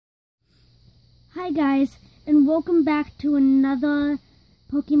Hi guys, and welcome back to another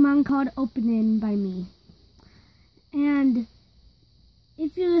Pokemon card opening by me. And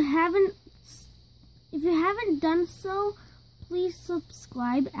if you haven't done so, please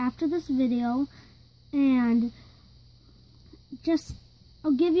subscribe after this video, and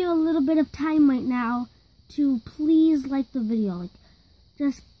I'll give you a little bit of time right now to please like the video.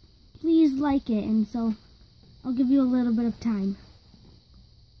 Just please like it, and so I'll give you a little bit of time.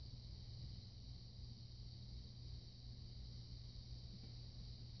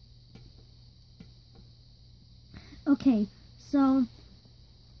 Okay, so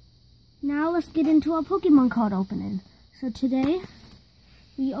now let's get into our Pokemon card opening. So today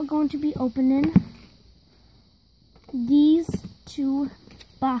we are going to be opening these two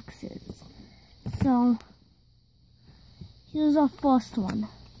boxes. So here's our first one.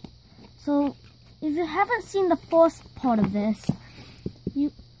 So if you haven't seen the first part of this,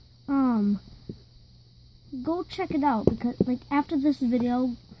 you go check it out, because after this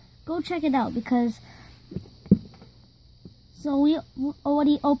video, go check it out, because so we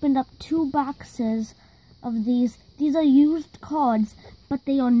already opened up two boxes of these. These are used cards, but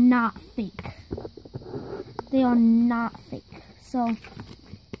they are not fake. They are not fake. So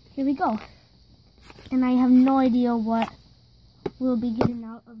here we go. And I have no idea what we'll be getting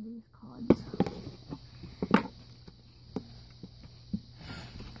out of these cards.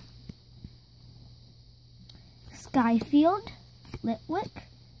 Skyfield, Litwick,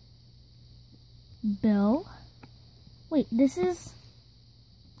 Bill. Wait, this is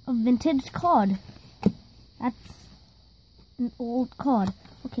a vintage card. That's an old card.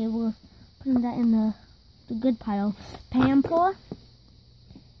 Okay, we're putting that in the good pile. Pampor,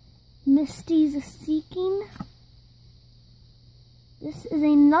 Misty's Seeking. This is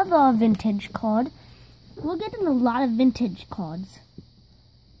another vintage card. We're getting a lot of vintage cards.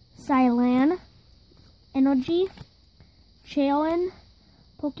 Cylan, Energy, Challon,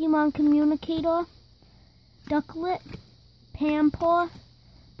 Pokemon Communicator, Ducklet, Pampor,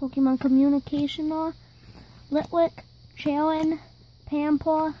 Pokemon Communicationer, Litwick, Challon,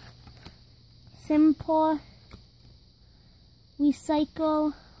 Pampor, Simpor,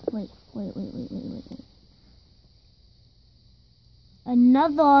 Recycle. Wait.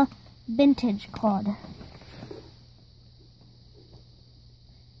 Another vintage card.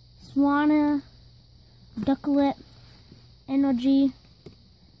 Swanna, Ducklet, Energy,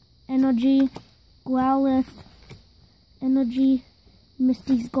 Growlithe, Energy,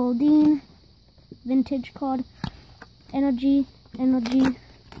 Misty's Goldeen, vintage card, Energy,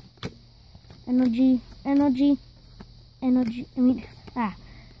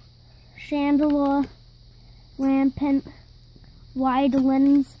 Chandelure, Rampant, Wide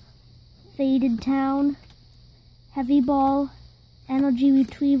Lens, Faded Town, Heavy Ball, Energy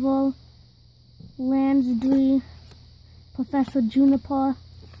Retrieval, Lansdry, Professor Juniper,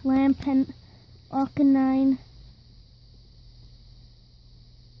 Lampent, Arcanine.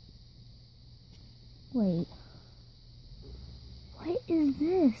 Wait, what is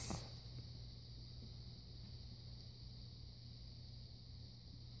this?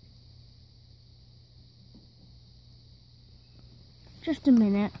 Just a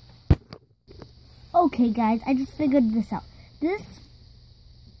minute. Okay guys, I just figured this out. This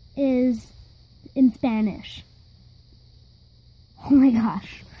is in Spanish. Oh my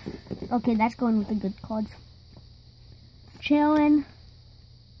gosh. Okay, that's going with the good cards. Challon,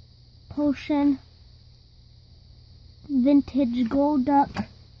 Potion, Vintage Golduck,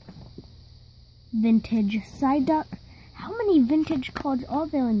 Vintage Psyduck. How many vintage cards are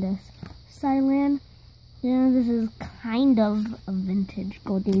there in this? Cylan. Yeah, this is kind of a vintage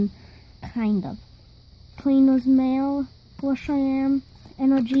Goldeen. Kind of. Cleaner's Mail, Warsham,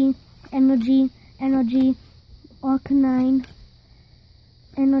 Energy, Arcanine,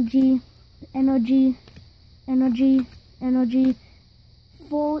 Energy,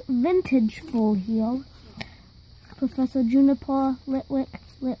 full vintage Full Heal, Professor Juniper, Litwick,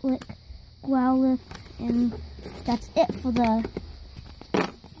 Growlithe, and that's it for the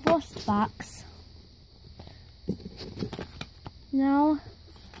first box. Now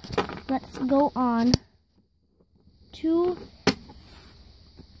let's go on to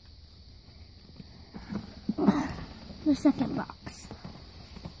the second box.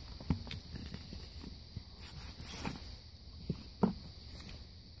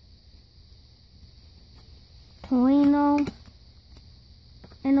 Torino,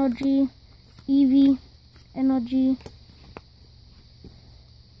 Energy, Eevee, Energy,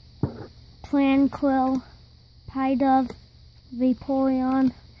 Tranquill, Pidove,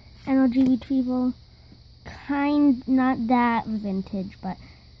 Vaporeon, Energy Retrieval, not that vintage, but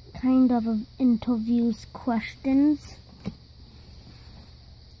kind of interviews questions.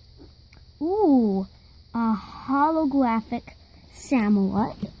 Ooh, a holographic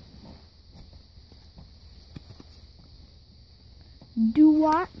Samurott.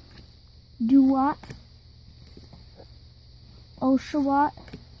 Duat, Oshawott,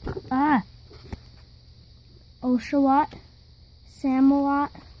 Samurott,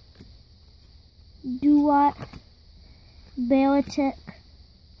 Duat, Belichick,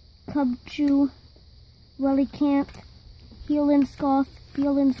 Cubchoo, Relicanth, Healing Scarf,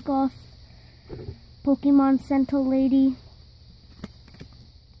 Pokemon Center Lady,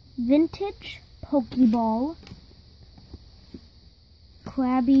 Vintage Pokeball,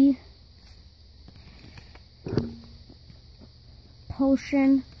 Krabby,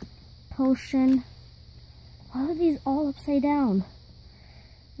 Potion. Why are these all upside down?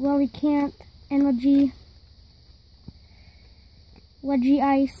 Relicanth, Energy,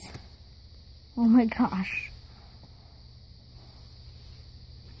 Regice. Oh my gosh.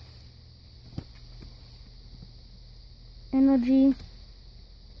 Energy,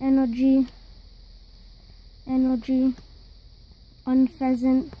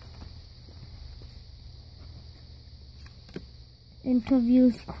 Unpheasant,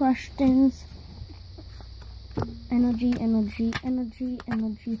 interviews, questions, energy,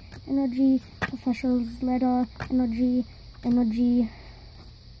 professor's letter, energy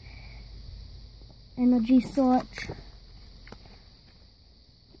search,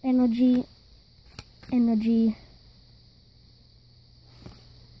 energy,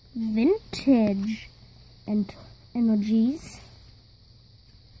 vintage and energies.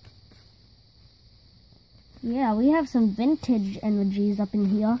 Yeah, we have some vintage energies up in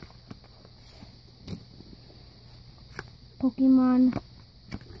here.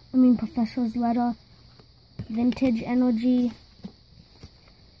 Professor's letter, vintage energy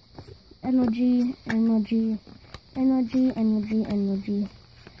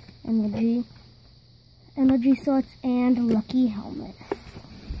sorts, and lucky helmet.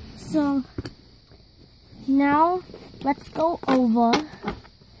 So now let's go over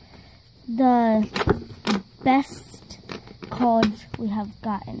the best cards we have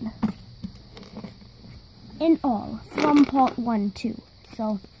gotten in all from part 1 too.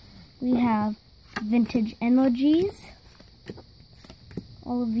 So we have vintage energies,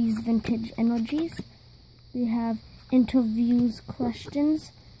 all of these vintage energies. We have interviews,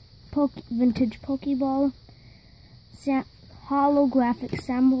 questions, vintage Pokeball, holographic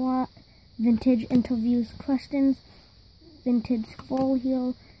Samurott, vintage interviews, questions, vintage Full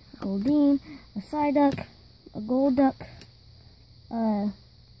Heal, Goldeen, a Psyduck, a Golduck,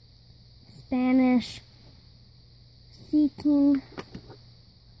 Spanish, Seeking,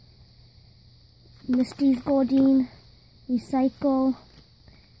 Misty's Goldeen, Recycle,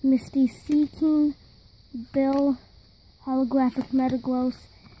 Misty Seeking, Bill, holographic Metagross,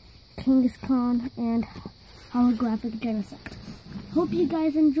 Kangaskhan, and holographic Genesect. Hope you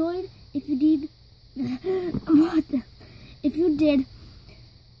guys enjoyed. If you did,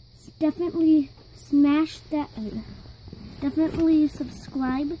 definitely smash that. Definitely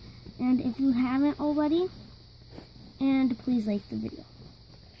subscribe, and if you haven't already, and please like the video.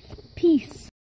 Peace.